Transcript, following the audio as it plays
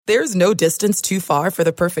There's no distance too far for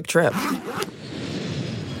the perfect trip.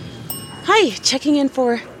 Hi, checking in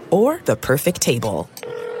for... Or the perfect table.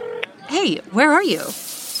 Hey, where are you?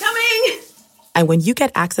 Coming! And when you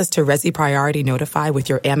get access to Resi Priority Notify with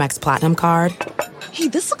your Amex Platinum card... Hey,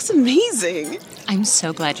 this looks amazing. I'm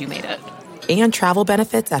so glad you made it. And travel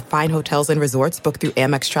benefits at fine hotels and resorts booked through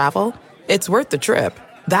Amex Travel, it's worth the trip.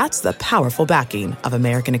 That's the powerful backing of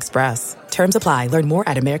American Express. Terms apply. Learn more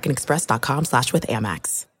at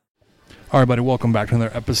americanexpress.com/withAmex. All right, buddy, welcome back to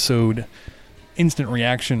another episode, instant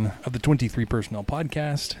reaction of the 23 Personnel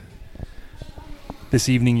Podcast. This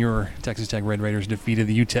evening, your Texas Tech Red Raiders defeated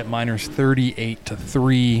the UTEP Miners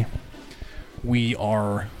 38-3. We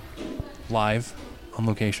are live on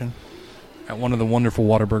location at one of the wonderful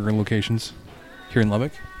Whataburger locations here in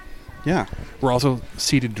Lubbock. Yeah. We're also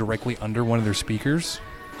seated directly under one of their speakers,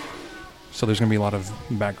 so there's going to be a lot of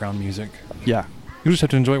background music. Yeah. You'll just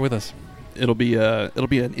have to enjoy it with us. It'll be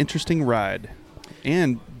an interesting ride.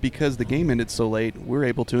 And because the game ended so late, we're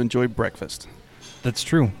able to enjoy breakfast. That's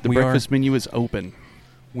true. The breakfast menu is open.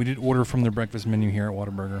 We did order from the breakfast menu here at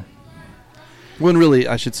Whataburger. When really,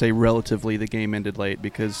 I should say relatively, the game ended late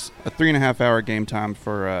because a 3.5-hour game time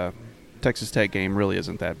for a Texas Tech game really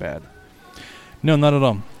isn't that bad. No, not at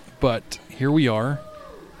all. But here we are,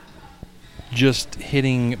 just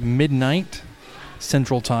hitting midnight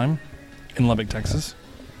Central Time in Lubbock, Texas.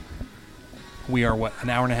 We are, an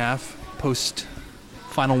hour and a half post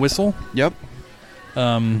final whistle? Yep.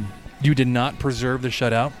 You did not preserve the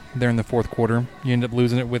shutout there in the fourth quarter. You ended up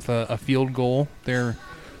losing it with a field goal there.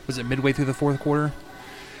 Was it midway through the fourth quarter?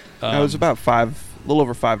 It was about a little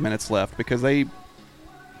over 5 minutes left because I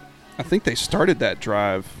think they started that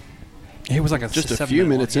drive. It was like just a few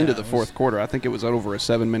minutes into the fourth quarter. I think it was over a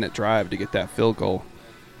 7-minute drive to get that field goal.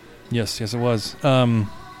 Yes, it was. Let's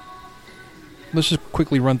just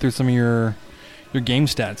quickly run through some of your game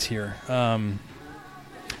stats here.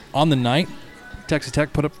 On the night, Texas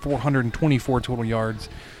Tech put up 424 total yards,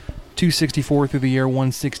 264 through the air,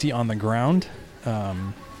 160 on the ground.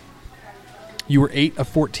 You were 8 of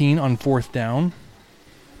 14 on fourth down,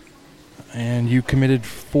 and you committed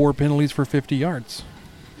 4 penalties for 50 yards.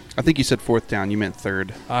 I think you said fourth down. You meant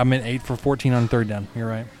third. I meant 8 for 14 on third down. You're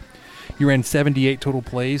right. You ran 78 total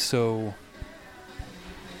plays, so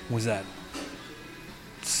was that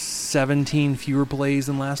 17 fewer plays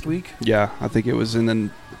than last week? Yeah, I think it was in the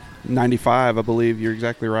 95, I believe. You're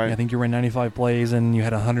exactly right. Yeah, I think you ran 95 plays, and you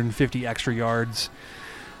had 150 extra yards.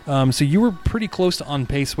 So you were pretty close to on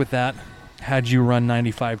pace with that had you run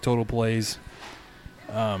 95 total plays.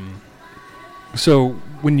 So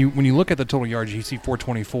when you look at the total yards, you see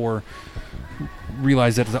 424.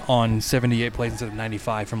 Realize that it's on 78 plays instead of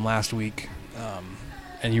 95 from last week,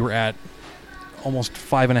 and you were at almost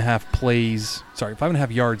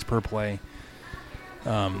 5.5 yards per play.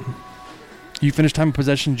 You finished time of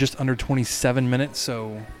possession just under 27 minutes,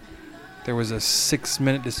 so there was a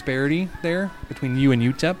 6-minute disparity there between you and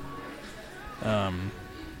UTEP.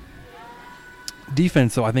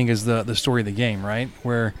 Defense, though, I think is the story of the game, right?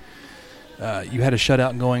 Where you had a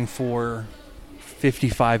shutout going for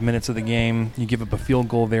 55 minutes of the game. You give up a field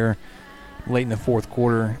goal there late in the fourth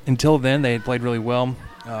quarter. Until then, they had played really well.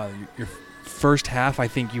 Your first half, I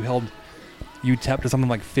think you held UTEP to something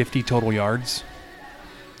like 50 total yards.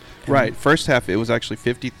 Right. First half, it was actually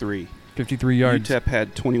 53. 53 yards. UTEP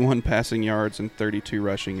had 21 passing yards and 32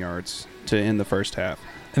 rushing yards to end the first half.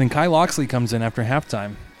 And then Kai Loxley comes in after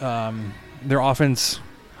halftime. Their offense,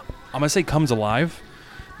 I'm going to say, comes alive.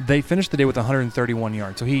 They finished the day with 131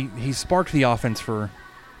 yards. So he sparked the offense for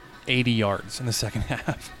 80 yards in the second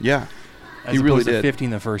half. Yeah, he really did. 50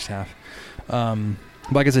 in the first half. But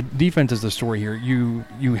like I said, defense is the story here.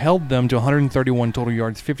 You held them to 131 total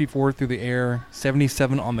yards, 54 through the air,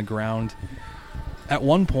 77 on the ground. At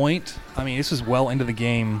one point, I mean, this is well into the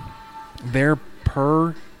game, their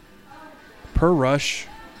per rush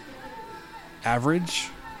average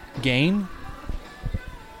gain,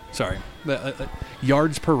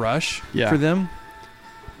 yards per rush for them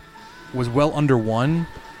was well under 1.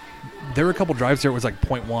 There were a couple drives there it was like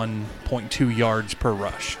 0.1, 0.2 yards per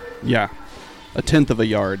rush. Yeah, a tenth of a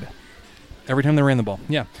yard. Every time they ran the ball,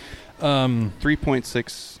 yeah.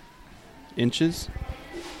 3.6 inches.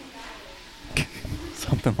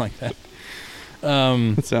 Something like that.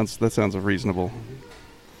 That sounds reasonable.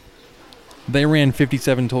 They ran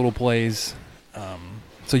 57 total plays.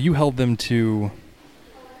 So you held them to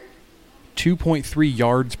 2.3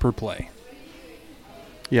 yards per play.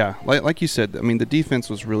 Yeah, like you said, I mean, the defense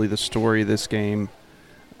was really the story of this game.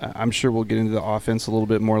 I'm sure we'll get into the offense a little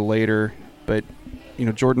bit more later, but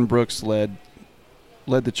Jordan Brooks led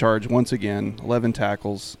the charge once again, 11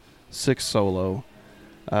 tackles, 6 solo.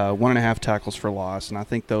 1.5 tackles for loss, and I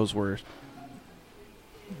think those were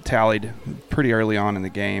tallied pretty early on in the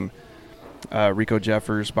game. Rico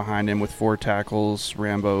Jeffers behind him with 4 tackles,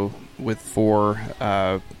 Rambo with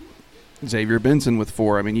 4, Xavier Benson with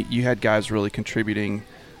 4. I mean, you had guys really contributing,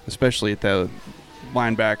 especially at the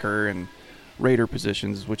linebacker and Raider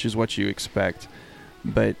positions, which is what you expect.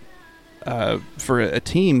 But for a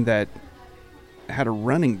team that had a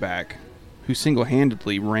running back who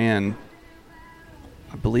single-handedly ran,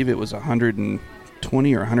 I believe it was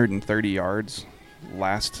 120 or 130 yards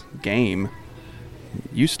last game,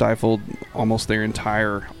 you stifled almost their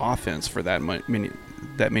entire offense for that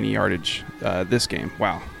many yardage this game.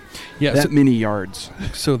 Wow. Yeah, that many yards.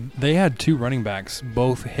 So they had 2 running backs,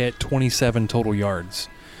 both hit 27 total yards.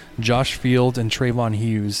 Josh Fields and Trayvon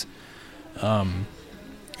Hughes.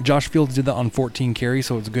 Josh Fields did that on 14 carries,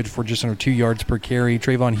 so it's good for just under 2 yards per carry.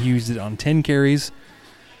 Trayvon Hughes did it on 10 carries.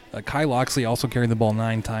 Kai Loxley also carried the ball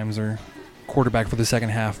 9 times, or quarterback for the second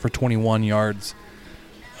half, for 21 yards.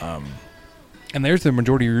 And there's the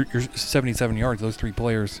majority of your 77 yards, those 3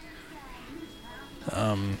 players.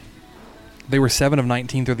 They were 7 of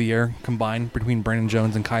 19 through the air combined between Brandon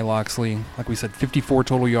Jones and Kai Loxley. Like we said, 54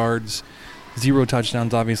 total yards, 0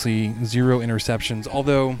 touchdowns, obviously, 0 interceptions.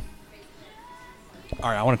 Although, all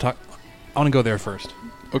right, I want to go there first.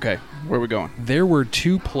 Okay, where are we going? There were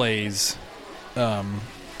 2 plays that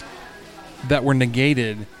were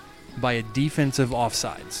negated by a defensive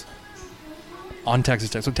offsides on Texas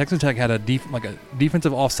Tech. So Texas Tech had a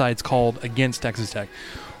defensive offsides called against Texas Tech.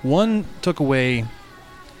 One took away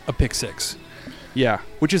a pick 6. Yeah.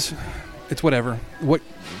 Which is, it's whatever. What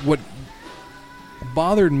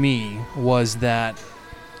bothered me was that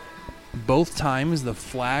both times the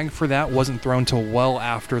flag for that wasn't thrown till well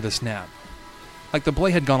after the snap. Like, the play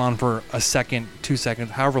had gone on for a second, 2 seconds,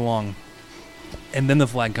 however long, and then the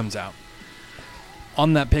flag comes out.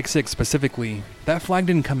 On that pick 6 specifically, that flag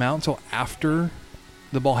didn't come out until after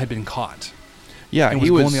the ball had been caught. Yeah, and was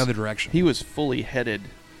going the other direction. He was fully headed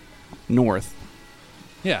north.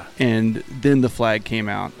 Yeah. And then the flag came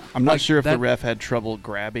out. I'm not sure if the ref had trouble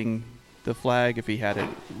grabbing the flag, if he had it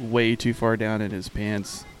way too far down in his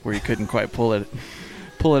pants where he couldn't quite pull it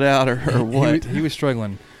out or what. He was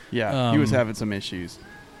struggling. Yeah, he was having some issues.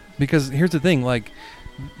 Because here's the thing, like,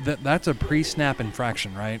 that's a pre-snap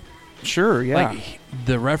infraction, right? Sure, yeah. Like,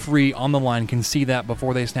 the referee on the line can see that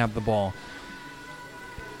before they snap the ball.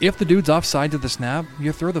 If the dude's offside to the snap,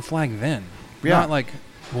 you throw the flag then. Yeah. Not like,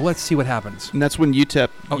 well, let's see what happens. And that's when UTEP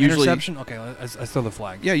usually... interception? Okay, let's throw the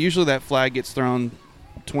flag. Yeah, usually that flag gets thrown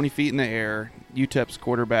 20 feet in the air. UTEP's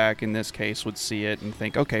quarterback, in this case, would see it and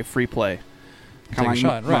think, okay, free play. Take a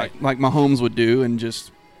shot, right. Like Mahomes would do, and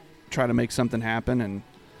just try to make something happen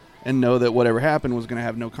and know that whatever happened was going to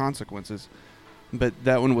have no consequences. But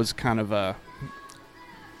that one was kind of a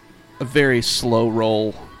very slow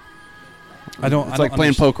roll. It's like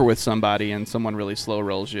playing poker with somebody and someone really slow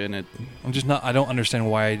rolls you, and it. I don't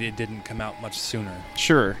understand why it didn't come out much sooner.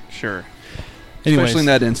 Sure. Anyways, especially in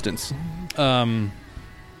that instance.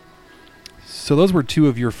 So those were 2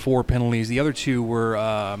 of your 4 penalties. The other 2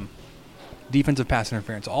 were defensive pass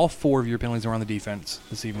interference. All 4 of your penalties were on the defense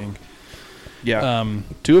this evening. Yeah.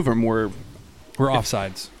 2 of them were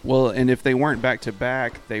offsides. Well, and if they weren't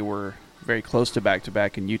back-to-back, they were very close to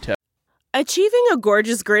back-to-back in UTEP. Achieving a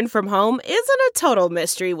gorgeous grin from home isn't a total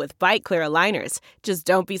mystery with Byte Clear aligners. Just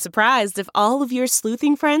don't be surprised if all of your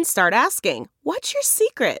sleuthing friends start asking, "What's your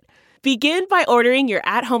secret?" Begin by ordering your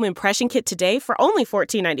at-home impression kit today for only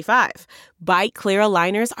 $14.95. Byte Clear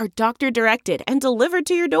aligners are doctor-directed and delivered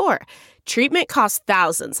to your door. Treatment costs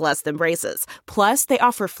thousands less than braces. Plus, they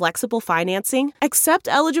offer flexible financing, accept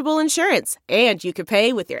eligible insurance, and you can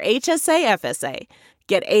pay with your HSA FSA.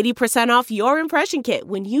 Get 80% off your impression kit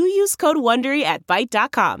when you use code WONDERY at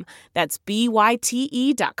Byte.com. That's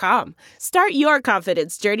BYTE.com. Start your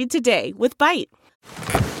confidence journey today with Byte.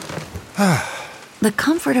 The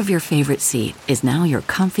comfort of your favorite seat is now your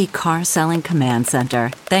comfy car selling command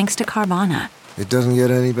center, thanks to Carvana. It doesn't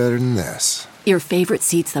get any better than this. Your favorite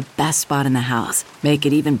seat's the best spot in the house. Make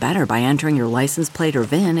it even better by entering your license plate or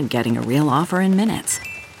VIN and getting a real offer in minutes.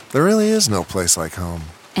 There really is no place like home.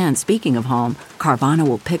 And speaking of home, Carvana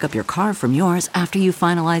will pick up your car from yours after you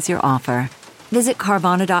finalize your offer. Visit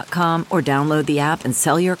Carvana.com or download the app and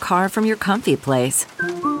sell your car from your comfy place.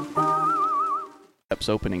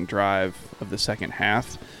 Opening drive of the second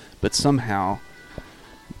half, but somehow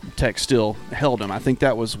Tech still held them. I think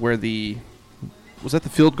that was where was that the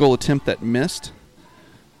field goal attempt that missed?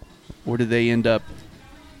 Or did they end up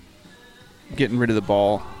getting rid of the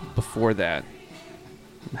ball before that?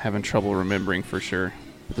 I'm having trouble remembering for sure.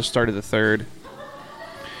 At the start of the third.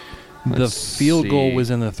 The field goal was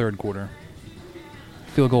in the third quarter.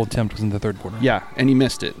 Field goal attempt was in the third quarter. Yeah, and he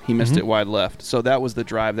missed it. He missed it wide left. So that was the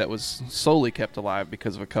drive that was solely kept alive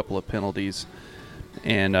because of a couple of penalties.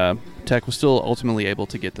 And Tech was still ultimately able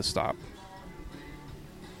to get the stop.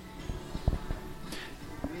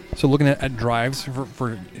 So looking at drives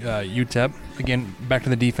for UTEP, again, back to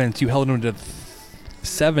the defense, you held them to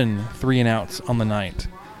 7 3-and-outs on the night.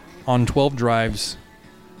 On 12 drives,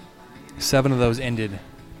 7 of those ended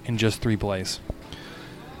in just 3 plays.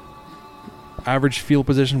 Average field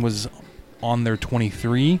position was on their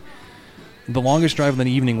 23. The longest drive of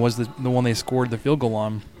the evening was the one they scored the field goal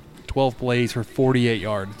on, 12 plays for 48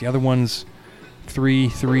 yards. The other ones, 3,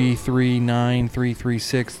 3, 3, 9, 3, 3,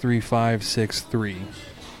 6, 3, 5, 6, 3.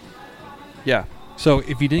 Yeah. So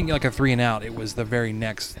if you didn't get like a 3-and-out, it was the very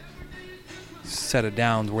next set of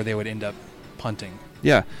downs where they would end up punting.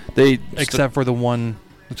 Yeah. Except for the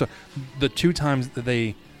 2 times that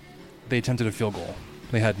they attempted a field goal.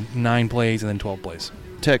 They had 9 plays and then 12 plays.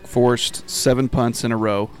 Tech forced 7 punts in a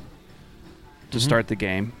row to start the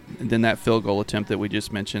game. And then that field goal attempt that we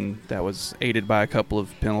just mentioned, that was aided by a couple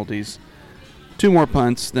of penalties. 2 more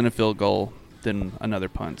punts, then a field goal, then another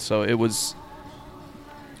punt. So it was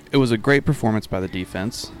a great performance by the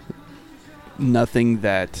defense. Nothing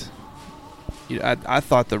that I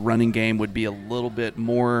thought the running game would be a little bit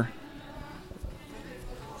more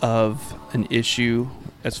of an issue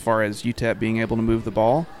as far as UTEP being able to move the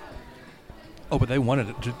ball. Oh, but they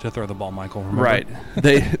wanted to throw the ball, Michael. Remember? Right.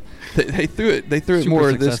 They threw it. They threw it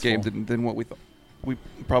more this game successful. than what we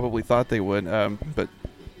probably thought they would. But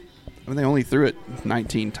I mean, they only threw it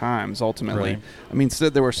 19 times ultimately. Right. I mean, so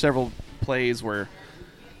there were several plays where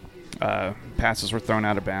passes were thrown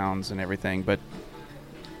out of bounds and everything, but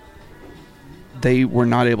they were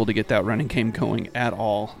not able to get that running game going at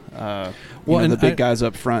all. The big guys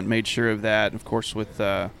up front made sure of that. Of course, with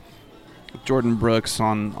Jordan Brooks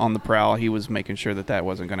on the prowl, he was making sure that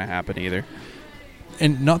wasn't going to happen either.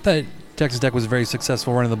 And not that Texas Tech was very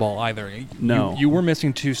successful running the ball either. No. You were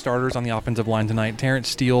missing 2 starters on the offensive line tonight. Terrence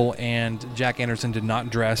Steele and Jack Anderson did not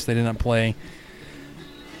dress. They did not play.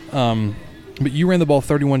 But you ran the ball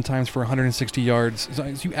 31 times for 160 yards. So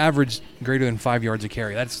you averaged greater than 5 yards a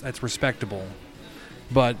carry. That's respectable.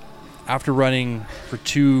 But after running for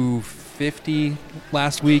 250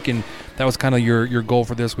 last week, and that was kind of your goal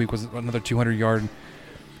for this week was another 200-yard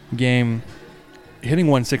game, hitting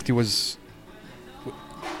 160 was,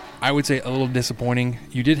 I would say, a little disappointing.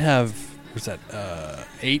 You did have,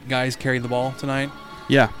 8 guys carry the ball tonight?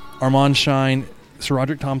 Yeah. Armand Shine,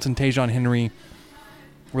 SaRodorick Thompson, Tajon Henry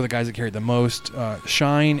were the guys that carried the most.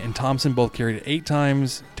 Shine and Thompson both carried it 8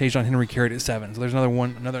 times. Tajon Henry carried it 7. So there's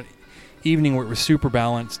another evening where it was super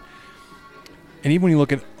balanced. And even when you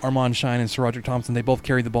look at Armand Shine and SaRodorick Thompson, they both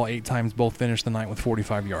carried the ball 8 times, both finished the night with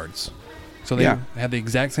 45 yards. So they had the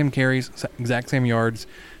exact same carries, exact same yards.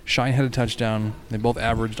 Shine had a touchdown. They both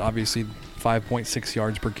averaged, obviously, 5.6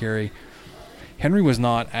 yards per carry. Henry was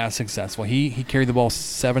not as successful. He carried the ball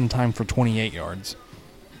 7 times for 28 yards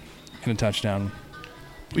and a touchdown.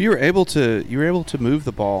 Well, you were able to move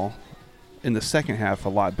the ball in the second half a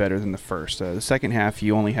lot better than the first. The second half,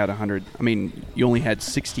 you only had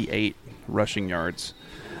 68 rushing yards.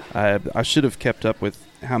 I should have kept up with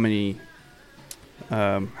how many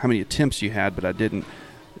attempts you had, but I didn't.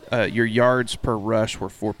 Your yards per rush were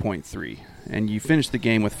 4.3, and you finished the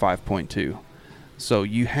game with 5.2. So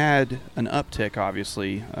you had an uptick,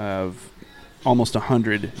 obviously, of almost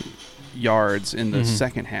 100 yards in the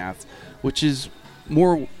second half, which is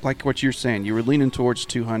more like what you're saying. You were leaning towards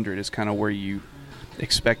 200 is kind of where you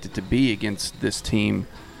expect it to be against this team,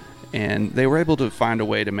 and they were able to find a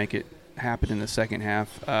way to make it happen in the second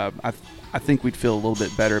half. I think we'd feel a little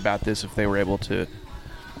bit better about this if they were able to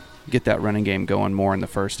get that running game going more in the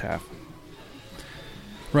first half.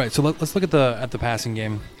 Right. So let's look at the passing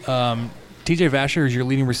game. TJ Vasher is your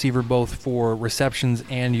leading receiver both for receptions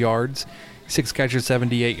and yards. 6 catches,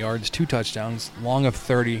 78 yards, 2 touchdowns, long of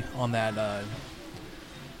 30 on that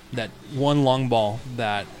one long ball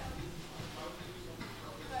that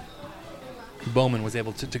Bowman was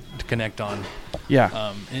able to connect on.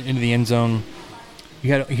 Yeah. Into the end zone. He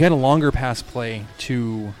had a longer pass play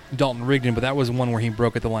to Dalton Rigdon, but that was one where he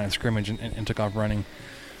broke at the line of scrimmage and took off running.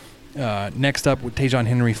 Next up with Tajon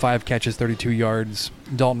Henry, 5 catches, 32 yards.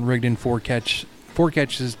 Dalton Rigdon, 4 catches.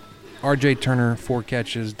 R.J. Turner, 4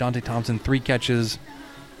 catches. Dante Thompson, 3 catches.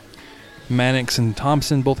 Mannix and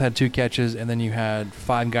Thompson both had 2 catches, and then you had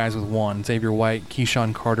 5 guys with 1. Xavier White,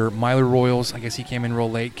 Keyshawn Carter, Myler Royals, I guess he came in real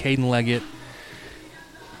late, Caden Leggett,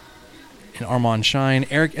 and Armand Shine.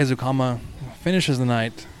 Eric Ezukama finishes the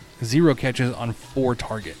night, 0 catches on 4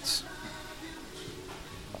 targets.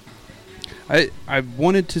 I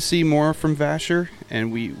wanted to see more from Vasher,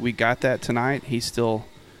 and we got that tonight. I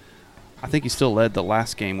think he still led the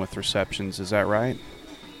last game with receptions. Is that right?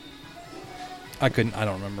 I don't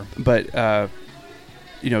remember. But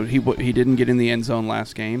he didn't get in the end zone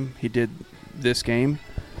last game. He did this game.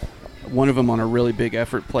 One of them on a really big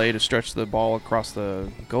effort play to stretch the ball across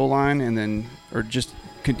the goal line, or just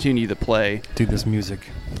continue the play. Do this music.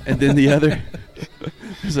 And then the other,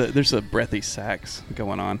 there's a breathy sax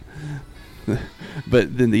going on.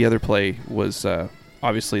 But then the other play was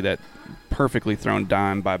obviously that perfectly thrown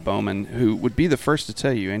dime by Bowman, who would be the first to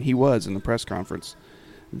tell you, and he was in the press conference,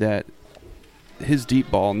 that his deep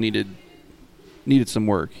ball needed some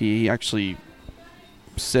work. He actually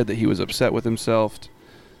said that he was upset with himself,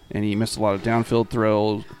 and he missed a lot of downfield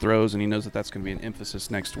throws, and he knows that that's going to be an emphasis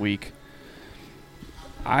next week.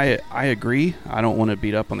 I agree. I don't want to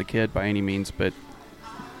beat up on the kid by any means, but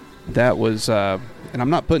that was and I'm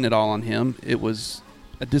not putting it all on him. It was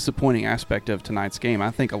a disappointing aspect of tonight's game. I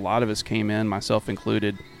think a lot of us came in, myself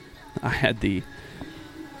included. I had the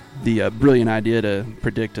brilliant idea to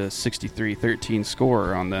predict a 63-13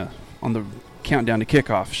 score on the Countdown to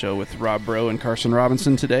Kickoff show with Rob Bro and Carson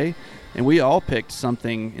Robinson today, and we all picked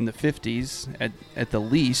something in the 50s at the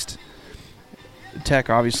least. Tech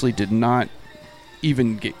obviously did not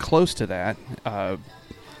even get close to that.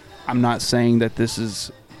 I'm not saying that this is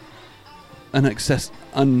an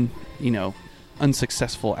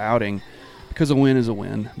unsuccessful outing, because a win is a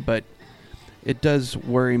win, but it does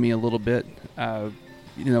worry me a little bit.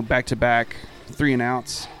 Back-to-back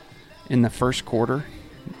 3-and-outs in the first quarter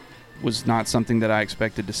was not something that I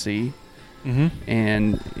expected to see. Mm-hmm.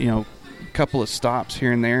 And, a couple of stops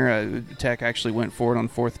here and there. Tech actually went for it on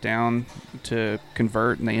 4th down to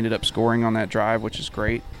convert, and they ended up scoring on that drive, which is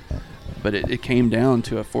great. But it came down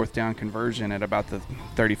to a 4th down conversion at about the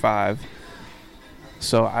 35.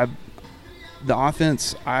 So the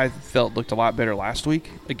offense, I felt, looked a lot better last week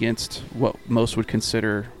against what most would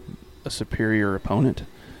consider a superior opponent.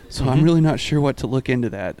 So I'm really not sure what to look into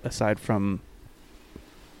that, aside from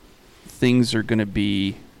things are going to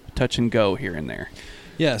be touch and go here and there.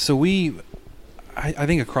 Yeah, so I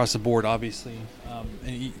think across the board, obviously,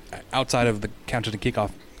 outside of the Countdown to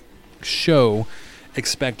Kickoff show,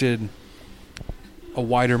 expected a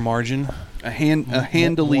wider margin, a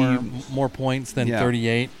handily more points than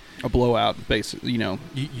 38. A blowout, basically. You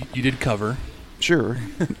did cover. Sure,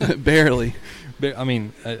 barely. I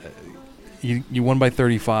mean, you won by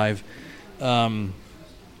 35.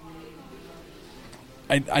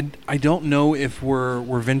 I don't know if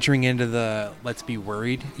we're venturing into the let's be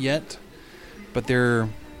worried yet, but they're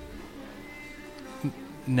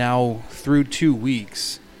now through 2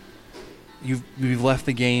 weeks. We've left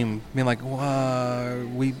the game being like,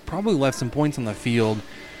 we probably left some points on the field.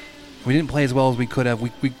 We didn't play as well as we could have.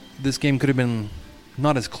 This game could have been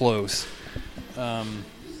not as close. And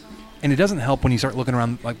it doesn't help when you start looking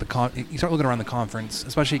around the conference,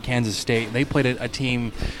 especially at Kansas State. They played a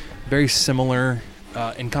team very similar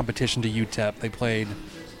in competition to UTEP. They played.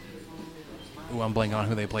 I'm blanking on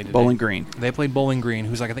who they played today. Bowling Green. They played Bowling Green,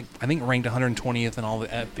 who's like I think ranked 120th in all the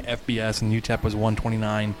FBS, and UTEP was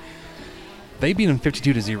 129. They beat them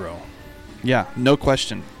 52-0. Yeah, no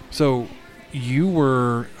question. So you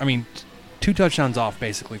were, 2 touchdowns off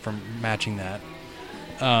basically from matching that.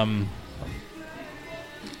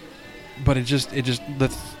 But it just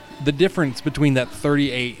the difference between that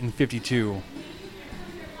 38 and 52,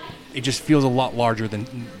 it just feels a lot larger than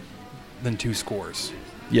 2 scores.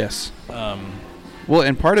 Yes. Well,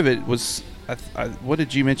 and part of it was, what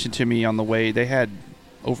did you mention to me on the way? They had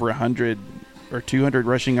over 100 or 200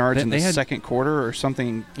 rushing yards in the second quarter or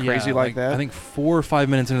something crazy like that. I think 4 or 5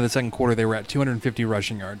 minutes into the second quarter, they were at 250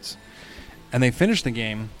 rushing yards. And they finished the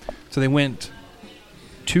game, so they went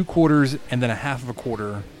 2 quarters and then a half of a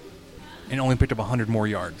quarter and only picked up 100 more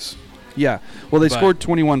yards. Yeah. Well, they scored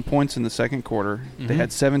 21 points in the second quarter. Mm-hmm. They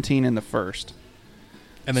had 17 in the first.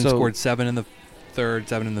 And then scored 7 in the third,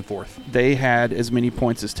 7 in the fourth. They had as many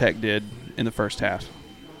points as Tech did in the first half.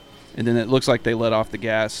 And then it looks like they let off the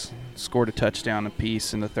gas, scored a touchdown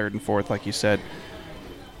apiece in the third and fourth, like you said.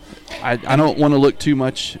 I don't want to look too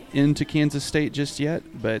much into Kansas State just yet,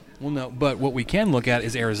 but... Well, no, but what we can look at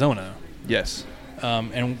is Arizona. Yes.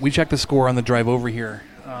 And we checked the score on the drive over here.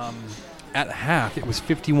 At half, it was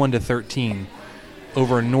 51-13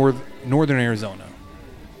 over Northern Arizona.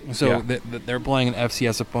 So they're playing an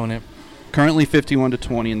FCS opponent. Currently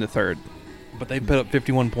 51-20 in the third. But they put up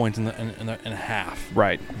 51 points in a half.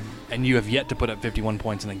 Right. And you have yet to put up 51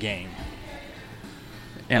 points in a game.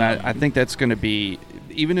 And I think that's going to be,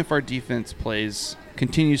 even if our defense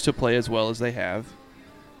continues to play as well as they have,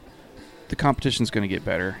 the competition's going to get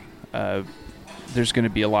better. there's going to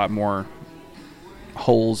be a lot more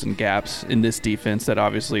holes and gaps in this defense that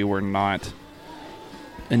obviously were not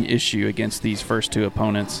an issue against these first two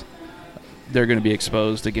opponents. They're going to be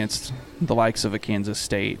exposed against the likes of a Kansas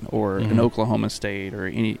State or an Oklahoma State or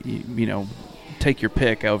any, take your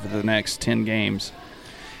pick over the next 10 games.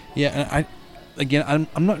 Yeah, and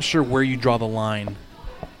I'm not sure where you draw the line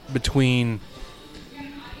between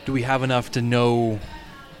do we have enough to know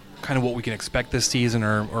kind of what we can expect this season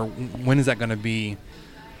or when is that going to be?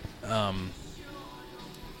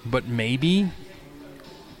 But maybe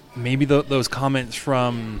those comments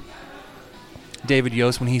from David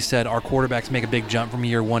Yost when he said our quarterbacks make a big jump from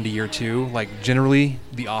year 1 to year 2, like generally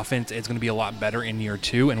the offense is going to be a lot better in year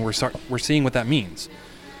 2, and we're seeing what that means.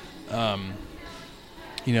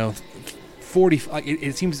 40.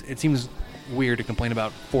 It seems weird to complain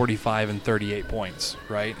about 45 and 38 points,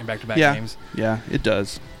 right, in back-to-back games. Yeah, it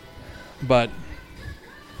does. But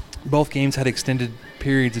both games had extended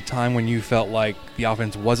periods of time when you felt like the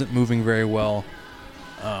offense wasn't moving very well.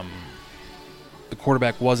 The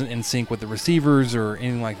quarterback wasn't in sync with the receivers or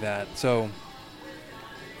anything like that. So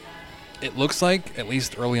it looks like, at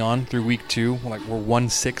least early on through week 2, like we're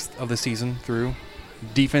 1/6 of the season through.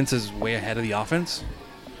 Defense is way ahead of the offense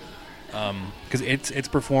because it's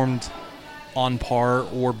performed on par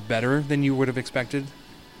or better than you would have expected,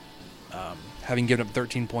 having given up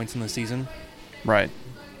 13 points in the season. Right.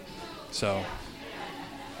 So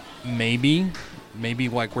maybe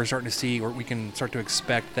like we're starting to see, or we can start to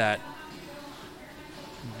expect that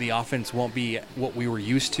the offense won't be what we were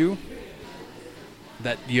used to.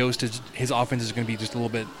 That his offense is going to be just a little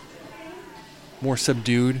bit more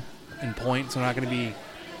subdued in points. We're not going to be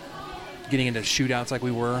getting into shootouts like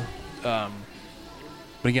we were. But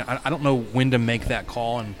again, I don't know when to make that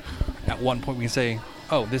call, and at one point we can say,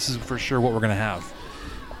 "Oh, this is for sure what we're going to have."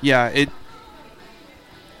 Yeah,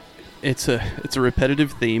 it's a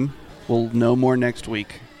repetitive theme. We'll know more next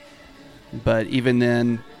week, but even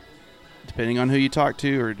then, depending on who you talk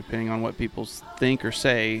to or depending on what people think or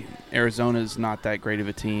say, Arizona's not that great of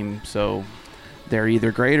a team. So they're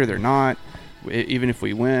either great or they're not. Even if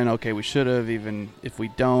we win, okay, we should have. Even if we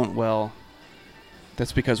don't, well,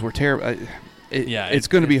 that's because we're terrible. It's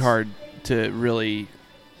going to be hard to really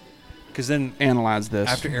because then analyze this.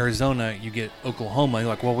 After Arizona, you get Oklahoma. You're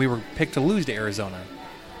like, well, we were picked to lose to Arizona.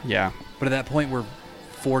 Yeah. But at that point, we're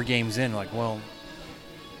 4 games in. Like, well,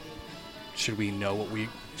 should we know what we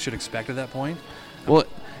should expect at that point? Well,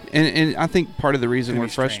 and I think part of the reason we're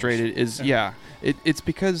frustrated strange. is, it's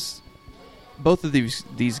because both of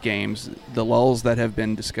these games, the lulls that have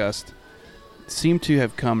been discussed, seem to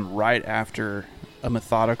have come right after a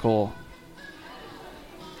methodical,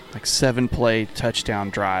 like 7-play touchdown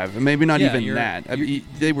drive. Maybe not even that.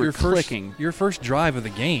 They were clicking. Your first drive of the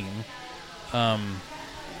game. Let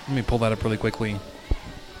me pull that up really quickly.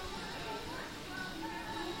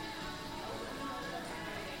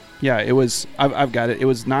 Yeah, it was. I've got it. It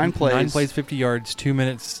was 9 plays. 9 plays, 50 yards, 2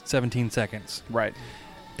 minutes, 17 seconds. Right.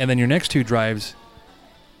 And then your next 2 drives,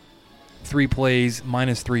 3 plays,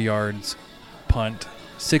 minus 3 yards, punt,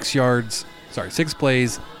 6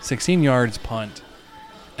 plays, 16 yards, punt.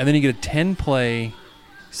 And then you get a 10-play,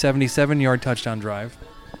 77-yard touchdown drive,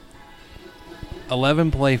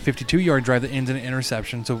 11-play, 52-yard drive that ends in an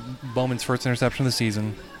interception. So Bowman's first interception of the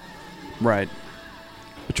season. Right.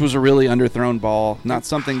 Which was a really underthrown ball. Not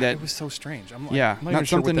something that... It was so strange. Not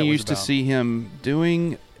something you used to see him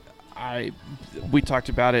doing. We talked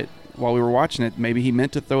about it while we were watching it. Maybe he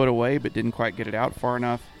meant to throw it away but didn't quite get it out far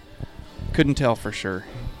enough. Couldn't tell for sure.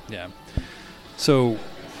 Yeah. So,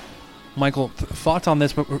 Michael, thoughts on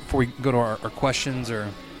this before we go to our questions, or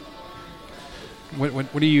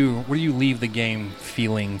what do you leave the game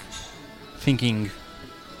feeling, thinking,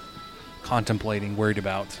 contemplating, worried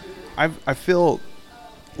about? I feel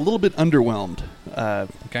a little bit underwhelmed.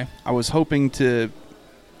 Okay. I was hoping to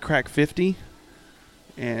crack 50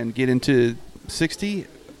 and get into 60.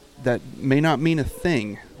 That may not mean a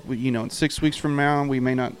thing. In 6 weeks from now, we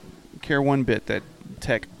may not care one bit that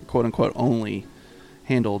Tech, quote unquote, only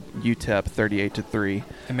handled UTEP 38-3.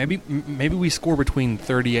 And maybe we score between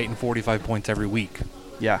 38 and 45 points every week.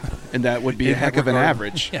 Yeah, and that would be a heck of an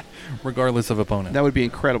average. Yeah, regardless of opponent. That would be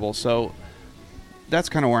incredible. So that's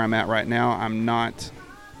kind of where I'm at right now. I'm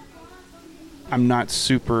not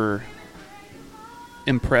super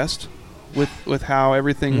impressed with how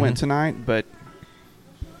everything went tonight, but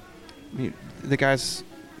the guys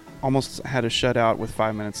almost had a shutout with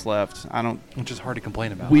 5 minutes left. Which is hard to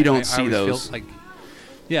complain about. We don't see those. Feel like,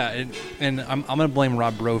 yeah, and I'm going to blame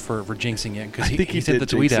Rob Breaux for jinxing it because he sent the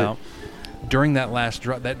tweet out during that last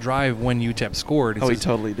that drive when UTEP scored. He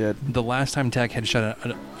totally did. The last time Tech had shut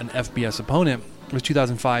an FBS opponent, It was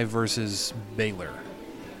 2005 versus Baylor.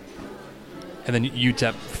 And then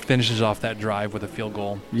UTEP finishes off that drive with a field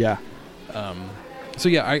goal. Yeah. So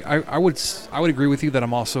yeah, I would agree with you that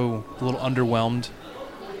I'm also a little underwhelmed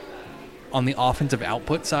on the offensive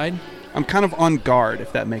output side. I'm kind of on guard,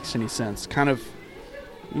 if that makes any sense. Kind of,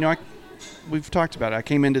 we've talked about it. I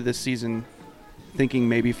came into this season thinking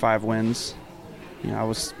maybe 5 wins. I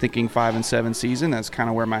was thinking 5-7 season. That's kind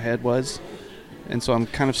of where my head was. And so I'm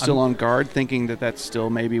kind of still on guard, thinking that that's still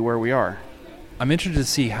maybe where we are. I'm interested to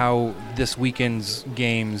see how this weekend's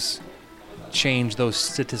games change those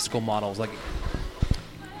statistical models. Like,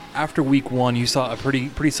 after week 1, you saw a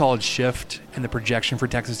pretty solid shift in the projection for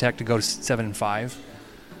Texas Tech to go to 7-5.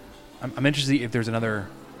 I'm interested to see if there's another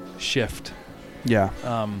shift. Yeah.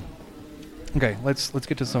 Okay, let's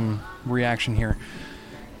get to some reaction here.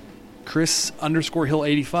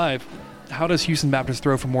 Chris_Hill85. How does Houston Baptist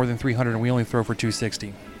throw for more than 300 and we only throw for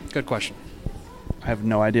 260? Good question. I have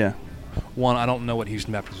no idea. One, I don't know what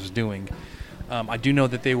Houston Baptist was doing. I do know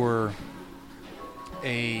that they were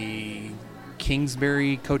a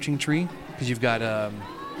Kingsbury coaching tree, because you've got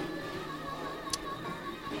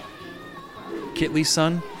Kitley's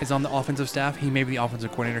son is on the offensive staff. He may be the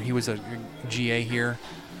offensive coordinator. He was a GA here.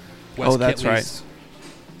 Wes that's Kitley's right.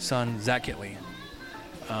 Son, Zach Kitley.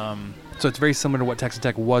 So it's very similar to what Texas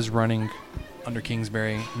Tech was running under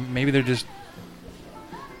Kingsbury. Maybe they're just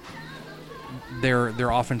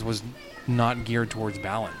their offense was not geared towards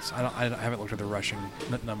balance. I haven't looked at the rushing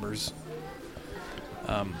numbers.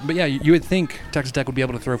 But yeah, you would think Texas Tech would be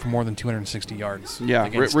able to throw for more than 260 yards. Yeah,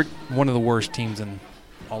 against one of the worst teams in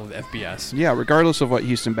all of the FBS. Yeah, regardless of what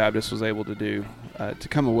Houston Baptist was able to do, to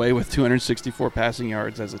come away with 264 passing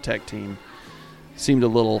yards as a Tech team seemed a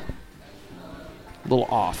little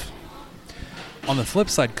off. On the flip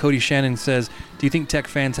side, Cody Shannon says, do you think Tech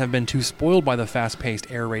fans have been too spoiled by the fast-paced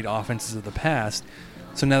air raid offenses of the past?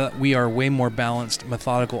 So now that we are way more balanced,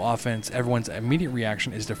 methodical offense, everyone's immediate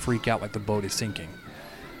reaction is to freak out like the boat is sinking.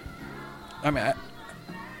 I mean,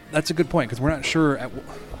 that's a good point, because we're not sure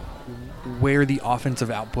where the offensive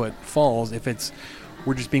output falls. If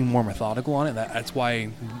we're just being more methodical on it, that's why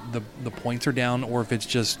the points are down, or if it's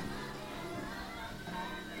just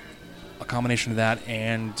a combination of that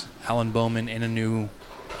and Alan Bowman in a new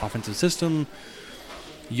offensive system,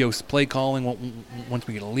 Yost play calling once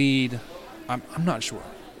we get a lead. I'm not sure.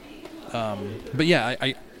 But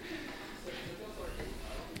yeah,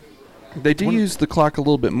 they do use the clock a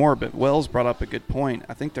little bit more, but Wells brought up a good point.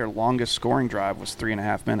 I think their longest scoring drive was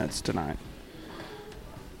 3.5 minutes tonight.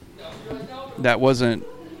 That wasn't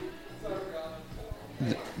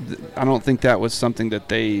I don't think that was something that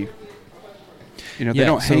they they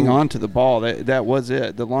don't hang on to the ball. That was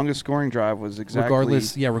it. The longest scoring drive was exactly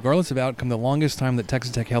regardless of outcome, the longest time that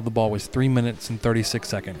Texas Tech held the ball was 3 minutes and 36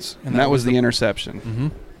 seconds. And that was the interception. Mm-hmm.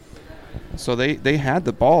 So they had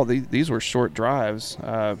the ball. These were short drives.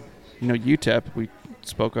 UTEP, we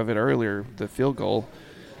spoke of it earlier, the field goal,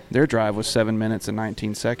 their drive was 7 minutes and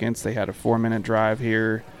 19 seconds. They had a 4-minute drive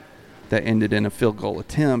here that ended in a field goal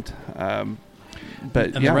attempt. The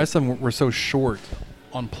rest of them were so short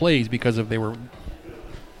on plays because they were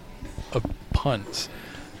of punts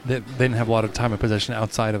that they didn't have a lot of time of possession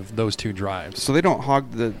outside of those 2 drives. So they don't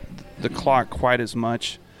hog the clock quite as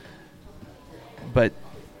much. But,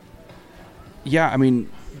 yeah, I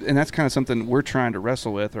mean, and that's kind of something we're trying to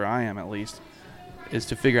wrestle with, or I am at least, is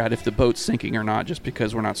to figure out if the boat's sinking or not, just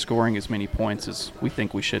because we're not scoring as many points as we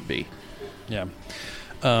think we should be. Yeah.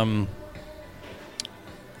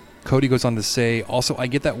 Cody goes on to say, also, I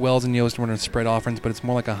get that Wells and Yost run a spread offense, but it's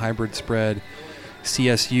more like a hybrid spread.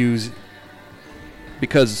 CSU's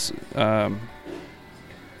because but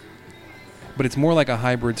it's more like a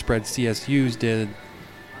hybrid spread CSU's did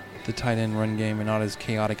the tight end run game, and not as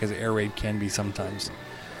chaotic as air raid can be sometimes.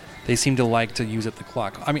 They seem to like to use up the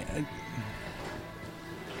clock. I mean,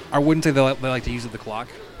 I wouldn't say they like to use up the clock.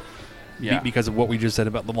 Yeah. Because of what we just said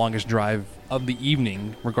about the longest drive of the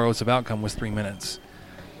evening, regardless of outcome, was 3 minutes.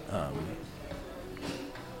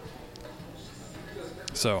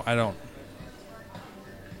 So I don't.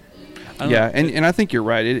 Yeah, and I think you're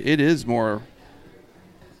right. It is more.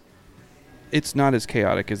 It's not as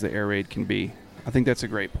chaotic as the air raid can be. I think that's a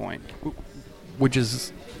great point. Which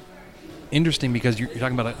is interesting because you're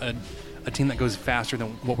talking about a team that goes faster than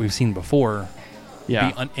what we've seen before.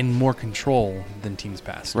 Yeah, in more control than teams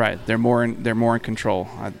past. Right, they're more in control.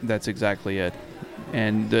 That's exactly it.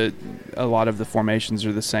 And a lot of the formations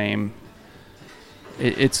are the same.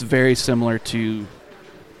 It's very similar to,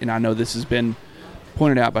 and I know this has been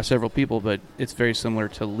pointed out by several people, but it's very similar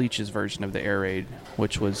to Leach's version of the air raid,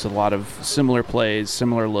 which was a lot of similar plays,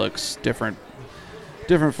 similar looks, different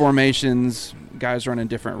formations, guys running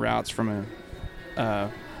different routes from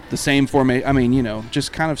the same formation. I mean,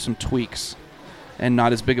 just kind of some tweaks and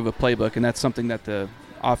not as big of a playbook. And that's something that the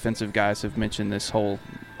offensive guys have mentioned this whole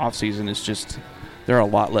offseason is just there are a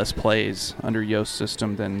lot less plays under Yost's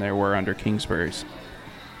system than there were under Kingsbury's.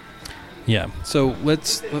 Yeah. So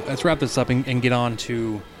let's wrap this up and get on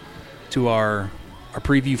to our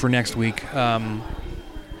preview for next week.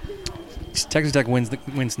 Texas Tech wins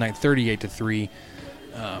tonight 38-3.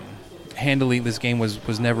 Handily, this game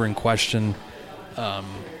was never in question. The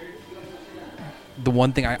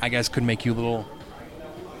one thing I guess could make you a little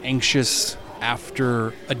anxious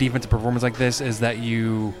after a defensive performance like this is that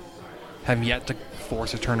you have yet to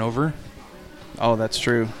force a turnover. Oh, that's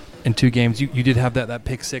true. In 2 games, you did have that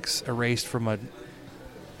pick 6 erased from a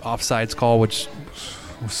offsides call, which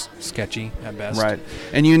was sketchy at best. Right.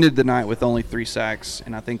 And you ended the night with only 3 sacks,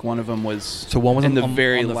 and I think one of them was in the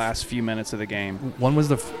very last few minutes of the game. One was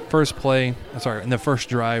the first play. Sorry, in the first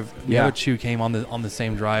drive. The other 2 came on the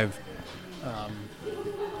same drive.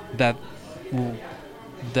 That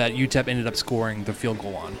UTEP ended up scoring the field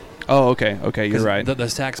goal on. Oh, okay. Okay, you're right. The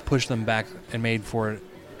sacks pushed them back and made for it.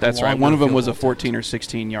 That's right. One of them was a 14 or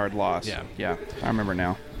 16-yard loss. Yeah, I remember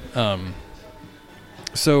now.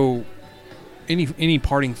 So, any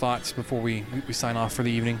parting thoughts before we sign off for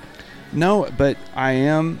the evening? No, but I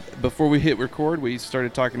am. Before we hit record, we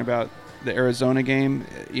started talking about the Arizona game.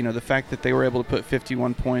 The fact that they were able to put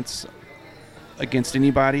 51 points against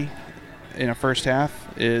anybody in a first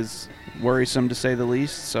half is worrisome to say the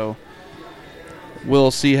least. So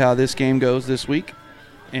we'll see how this game goes this week,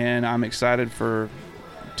 and I'm excited for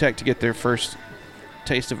Tech to get their first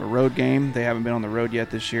taste of a road game. They haven't been on the road yet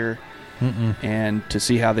this year. And to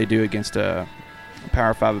see how they do against a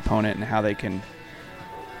Power 5 opponent and how they can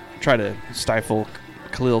try to stifle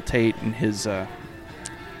Khalil Tate and his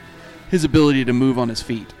ability to move on his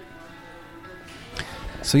feet.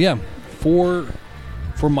 So yeah, for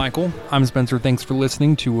Michael, I'm Spencer. Thanks for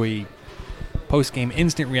listening to a post-game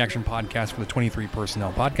instant reaction podcast for the 23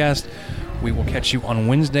 Personnel Podcast. We will catch you on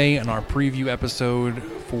Wednesday in our preview episode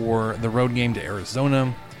for the road game to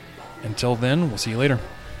Arizona. Until then, we'll see you later.